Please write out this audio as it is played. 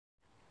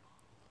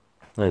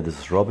Hey, this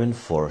is Robin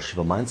for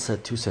Shiva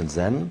Mindset Tuesday and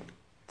Zen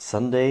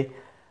Sunday,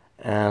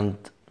 and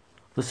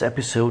this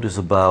episode is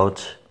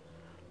about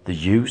the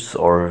use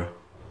or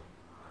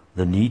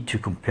the need to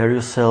compare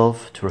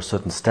yourself to a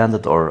certain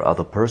standard or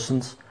other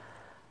persons.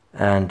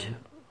 And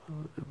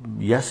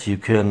yes, you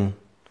can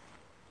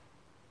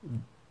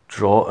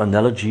draw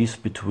analogies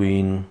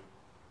between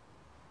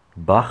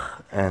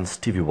Bach and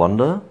Stevie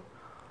Wonder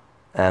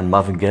and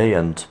Marvin Gaye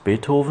and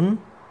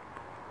Beethoven.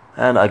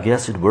 And I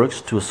guess it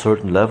works to a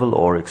certain level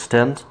or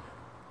extent,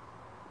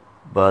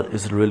 but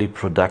is it really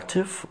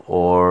productive,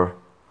 or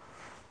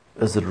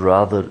is it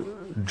rather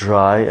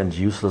dry and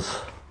useless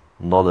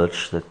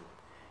knowledge that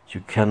you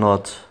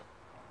cannot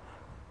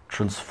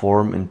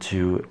transform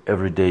into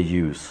everyday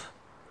use?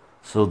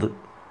 So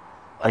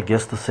I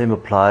guess the same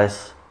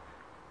applies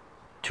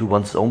to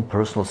one's own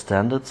personal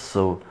standards.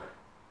 So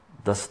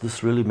does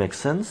this really make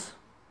sense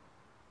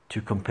to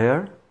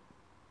compare?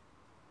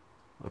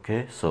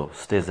 Okay, so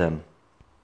stay zen.